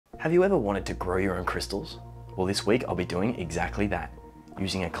Have you ever wanted to grow your own crystals? Well, this week I'll be doing exactly that,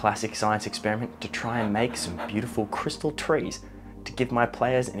 using a classic science experiment to try and make some beautiful crystal trees to give my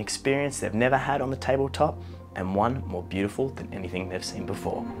players an experience they've never had on the tabletop and one more beautiful than anything they've seen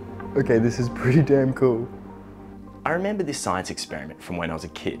before. Okay, this is pretty damn cool. I remember this science experiment from when I was a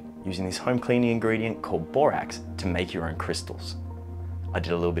kid, using this home cleaning ingredient called Borax to make your own crystals. I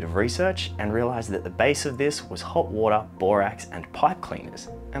did a little bit of research and realized that the base of this was hot water, borax, and pipe cleaners,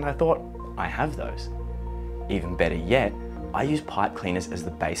 and I thought, I have those. Even better yet, I use pipe cleaners as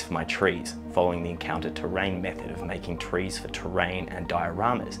the base for my trees, following the encounter terrain method of making trees for terrain and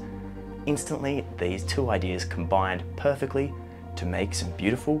dioramas. Instantly, these two ideas combined perfectly to make some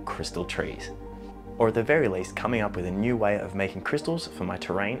beautiful crystal trees. Or at the very least, coming up with a new way of making crystals for my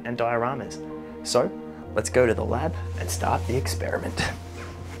terrain and dioramas. So, let's go to the lab and start the experiment.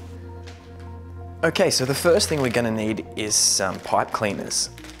 Okay, so the first thing we're gonna need is some pipe cleaners.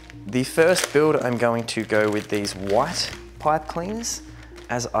 The first build, I'm going to go with these white pipe cleaners,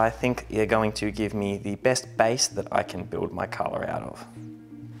 as I think they're going to give me the best base that I can build my color out of.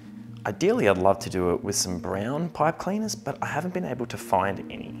 Ideally, I'd love to do it with some brown pipe cleaners, but I haven't been able to find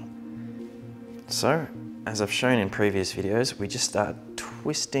any. So, as I've shown in previous videos, we just start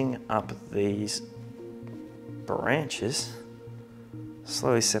twisting up these branches,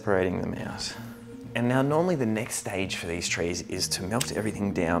 slowly separating them out. And now normally the next stage for these trees is to melt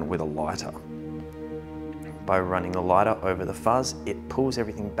everything down with a lighter. By running the lighter over the fuzz, it pulls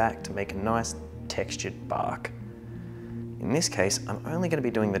everything back to make a nice textured bark. In this case, I'm only going to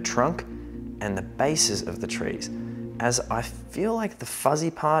be doing the trunk and the bases of the trees, as I feel like the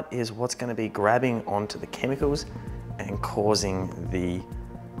fuzzy part is what's going to be grabbing onto the chemicals and causing the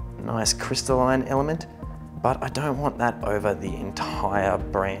nice crystalline element. But I don't want that over the entire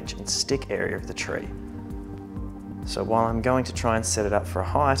branch and stick area of the tree. So while I'm going to try and set it up for a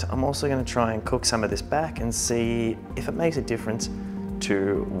height, I'm also going to try and cook some of this back and see if it makes a difference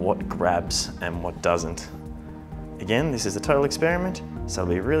to what grabs and what doesn't. Again, this is a total experiment, so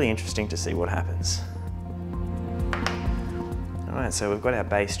it'll be really interesting to see what happens. All right, so we've got our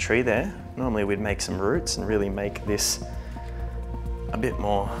base tree there. Normally we'd make some roots and really make this a bit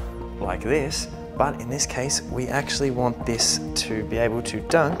more like this. But in this case, we actually want this to be able to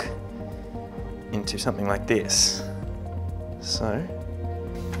dunk into something like this. So,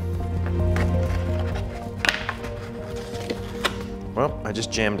 well, I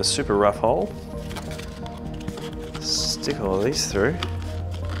just jammed a super rough hole. Stick all of these through.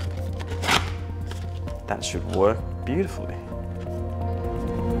 That should work beautifully.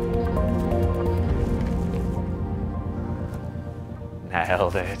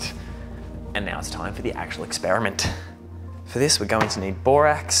 Nailed it. And now it's time for the actual experiment. For this, we're going to need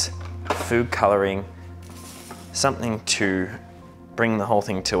borax, food coloring, something to bring the whole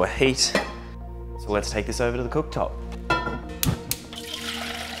thing to a heat. So let's take this over to the cooktop.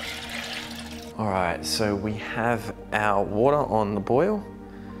 All right, so we have our water on the boil.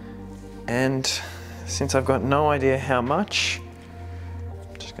 And since I've got no idea how much,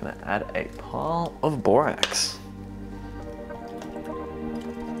 I'm just gonna add a pile of borax.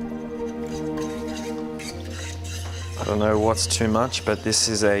 I don't know what's too much, but this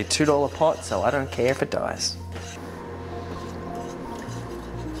is a $2 pot, so I don't care if it dies.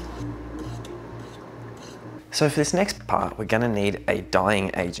 So for this next part, we're gonna need a dyeing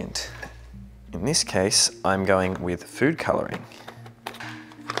agent. In this case, I'm going with food coloring.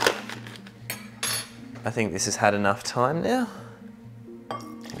 I think this has had enough time now.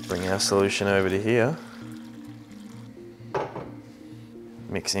 We'll bring our solution over to here.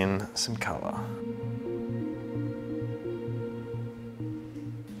 Mix in some color.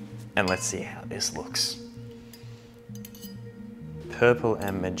 And let's see how this looks. Purple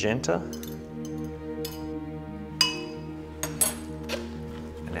and magenta.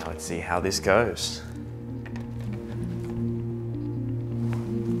 And now let's see how this goes.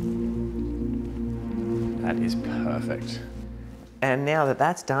 That is perfect. And now that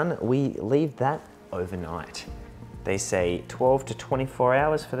that's done, we leave that overnight. They say 12 to 24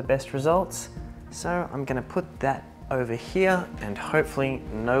 hours for the best results. So I'm gonna put that over here and hopefully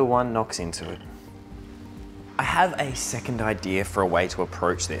no one knocks into it. I have a second idea for a way to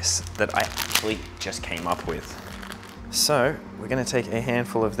approach this that I actually just came up with. So we're gonna take a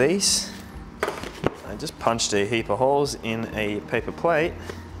handful of these. I just punched a heap of holes in a paper plate.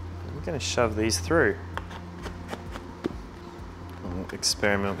 I'm gonna shove these through. We'll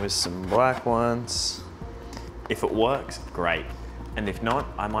experiment with some black ones. If it works, great. And if not,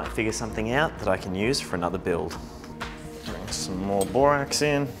 I might figure something out that I can use for another build. Bring some more borax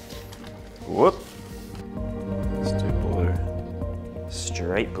in. Whoop. Let's do blue. Stir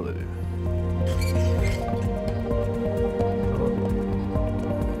straight glue.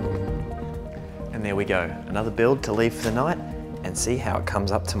 And there we go, another build to leave for the night and see how it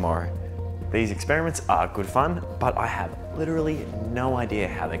comes up tomorrow. These experiments are good fun, but I have literally no idea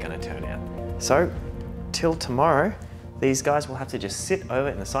how they're going to turn out. So, till tomorrow, these guys will have to just sit over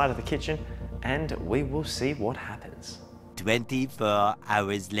in the side of the kitchen and we will see what happens. 24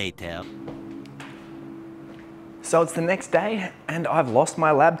 hours later. So it's the next day and I've lost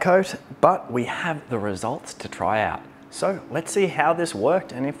my lab coat, but we have the results to try out. So let's see how this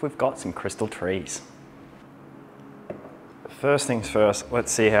worked and if we've got some crystal trees. First things first,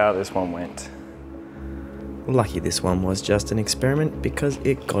 let's see how this one went. Lucky this one was just an experiment because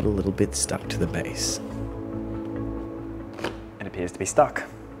it got a little bit stuck to the base. It appears to be stuck.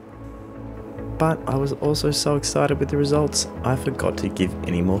 But I was also so excited with the results, I forgot to give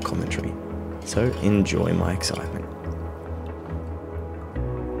any more commentary. So enjoy my excitement.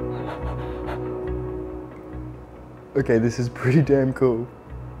 Okay, this is pretty damn cool.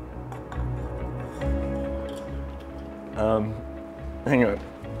 Hang on.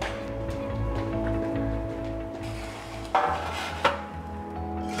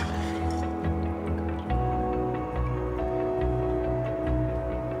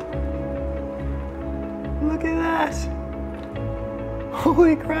 Look at that!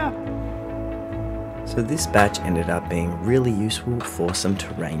 Holy crap! So this batch ended up being really useful for some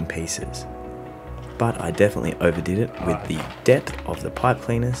terrain pieces. But I definitely overdid it with the depth of the pipe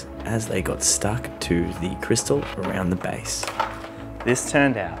cleaners as they got stuck to the crystal around the base. This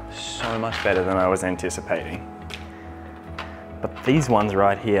turned out so much better than I was anticipating. But these ones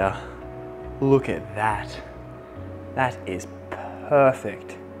right here, look at that. That is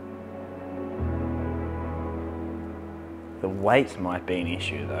perfect. The weight might be an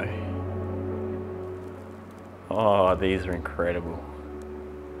issue though. Oh, these are incredible.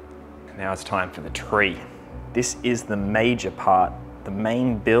 Now it's time for the tree. This is the major part, the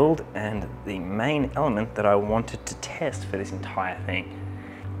main build and the main element that I wanted to test for this entire thing.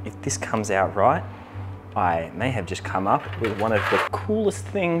 If this comes out right, I may have just come up with one of the coolest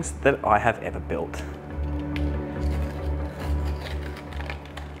things that I have ever built.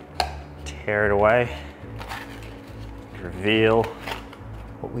 Tear it away, reveal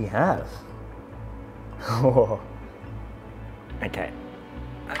what we have. Okay,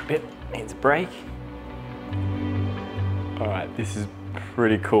 that bit needs a break. All right, this is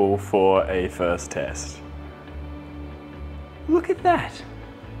pretty cool for a first test. Look at that.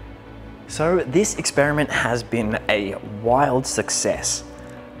 So this experiment has been a wild success.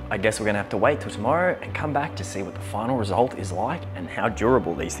 I guess we're gonna have to wait till tomorrow and come back to see what the final result is like and how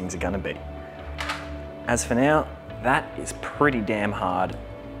durable these things are gonna be. As for now, that is pretty damn hard,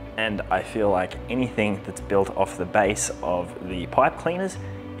 and I feel like anything that's built off the base of the pipe cleaners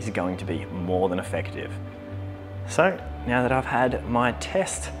is going to be more than effective. So now that I've had my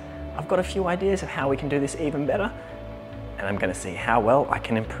test, I've got a few ideas of how we can do this even better, and I'm going to see how well I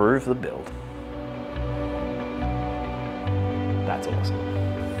can improve the build. That's awesome.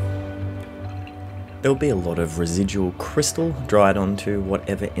 There'll be a lot of residual crystal dried onto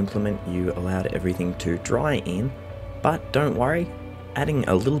whatever implement you allowed everything to dry in, but don't worry, adding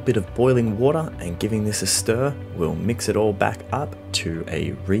a little bit of boiling water and giving this a stir will mix it all back up to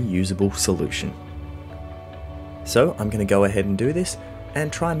a reusable solution. So I'm going to go ahead and do this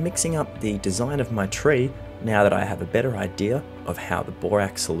and try mixing up the design of my tree now that I have a better idea of how the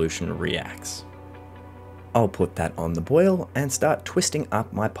borax solution reacts. I'll put that on the boil and start twisting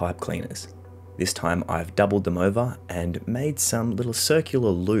up my pipe cleaners. This time I've doubled them over and made some little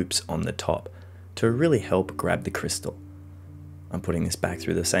circular loops on the top to really help grab the crystal. I'm putting this back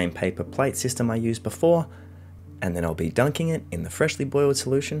through the same paper plate system I used before, and then I'll be dunking it in the freshly boiled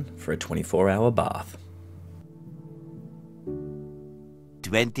solution for a 24-hour bath.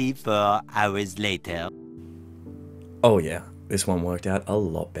 24 hours later. Oh yeah, this one worked out a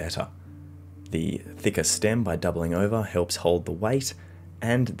lot better. The thicker stem by doubling over helps hold the weight,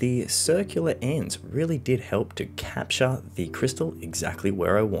 and the circular ends really did help to capture the crystal exactly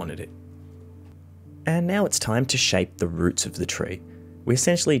where I wanted it. And now it's time to shape the roots of the tree. We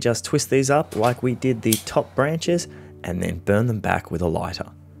essentially just twist these up like we did the top branches and then burn them back with a lighter.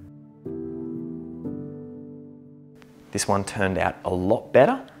 This one turned out a lot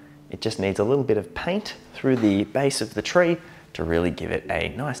better. It just needs a little bit of paint through the base of the tree to really give it a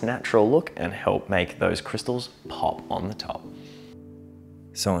nice natural look and help make those crystals pop on the top.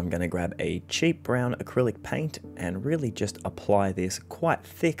 So I'm going to grab a cheap brown acrylic paint and really just apply this quite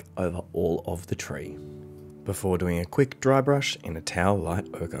thick over all of the tree, before doing a quick dry brush in a towel light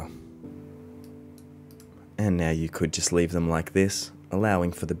ochre. And now you could just leave them like this,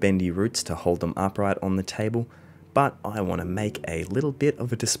 allowing for the bendy roots to hold them upright on the table, but I want to make a little bit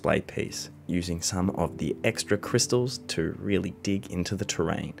of a display piece using some of the extra crystals to really dig into the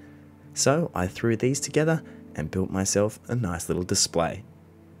terrain. So I threw these together and built myself a nice little display.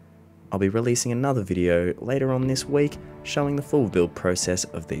 I'll be releasing another video later on this week showing the full build process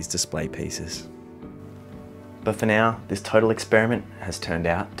of these display pieces. But for now, this total experiment has turned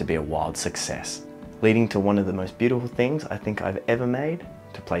out to be a wild success, leading to one of the most beautiful things I think I've ever made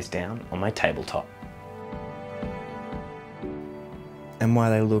to place down on my tabletop. And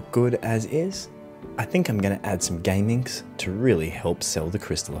while they look good as is, I think I'm going to add some game inks to really help sell the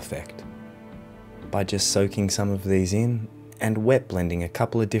crystal effect. By just soaking some of these in and wet blending a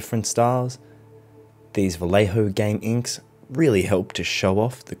couple of different styles, these Vallejo game inks really help to show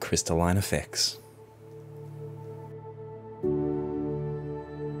off the crystalline effects.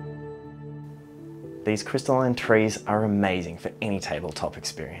 These crystalline trees are amazing for any tabletop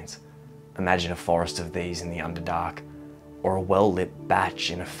experience. Imagine a forest of these in the Underdark, or a well-lit batch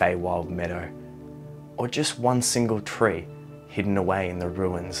in a Feywild meadow, or just one single tree hidden away in the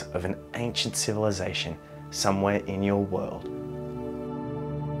ruins of an ancient civilization somewhere in your world.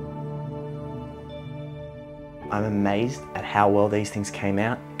 I'm amazed at how well these things came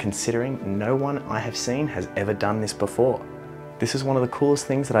out, considering no one I have seen has ever done this before. This is one of the coolest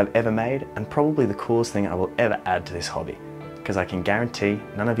things that I've ever made, and probably the coolest thing I will ever add to this hobby, because I can guarantee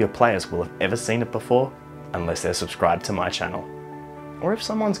none of your players will have ever seen it before unless they're subscribed to my channel. Or if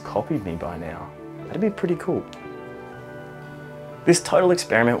someone's copied me by now, that'd be pretty cool. This total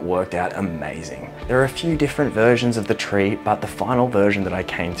experiment worked out amazing. There are a few different versions of the tree, but the final version that I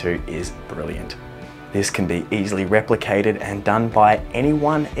came to is brilliant. This can be easily replicated and done by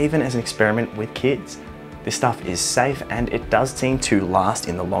anyone, even as an experiment with kids. This stuff is safe and it does seem to last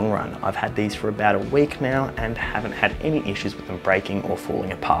in the long run. I've had these for about a week now and haven't had any issues with them breaking or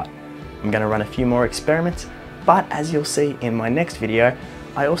falling apart. I'm going to run a few more experiments, but as you'll see in my next video,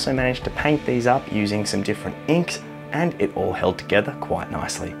 I also managed to paint these up using some different inks, and it all held together quite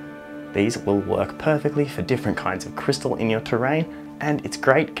nicely. These will work perfectly for different kinds of crystal in your terrain, and it's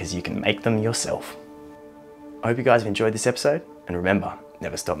great because you can make them yourself. I hope you guys have enjoyed this episode, and remember,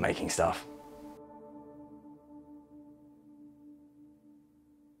 never stop making stuff.